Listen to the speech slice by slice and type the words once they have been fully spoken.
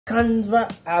Canva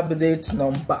update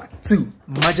number 2,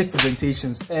 magic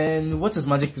presentations. And what is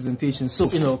magic presentations? So,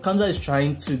 Canva is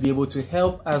trying to be able to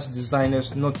help us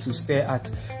designers not to stare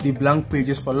at the blank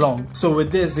pages for long. So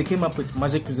with this, they came up with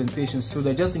magic presentations, so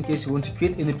that just in case you want to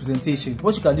create any presentation,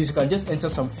 what you can do is you can just enter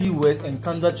some few words and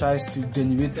Canva tries to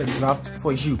generate a draft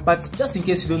for you. But just in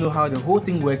case you don't know how the whole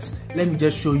thing works, let me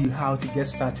just show you how to get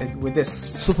started with this.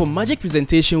 So for magic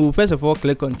presentation, we'll first of all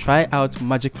click on try out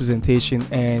magic presentation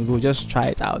and we'll just try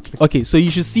it out. Okay, so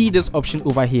you should see this option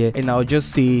over here, and I'll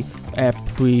just say a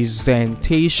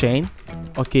presentation,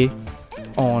 okay,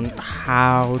 on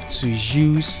how to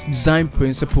use design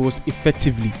principles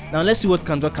effectively. Now let's see what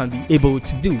Canva can be able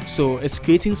to do. So it's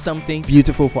creating something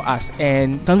beautiful for us,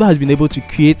 and Canva has been able to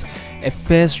create a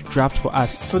first draft for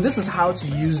us. So this is how to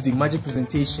use the magic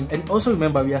presentation. And also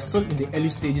remember, we are still in the early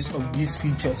stages of these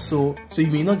features, so you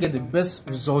may not get the best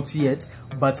results yet,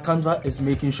 but Canva is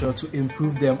making sure to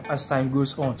improve them as time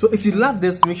goes on. So if you love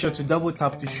this, make sure to double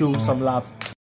tap to show some love.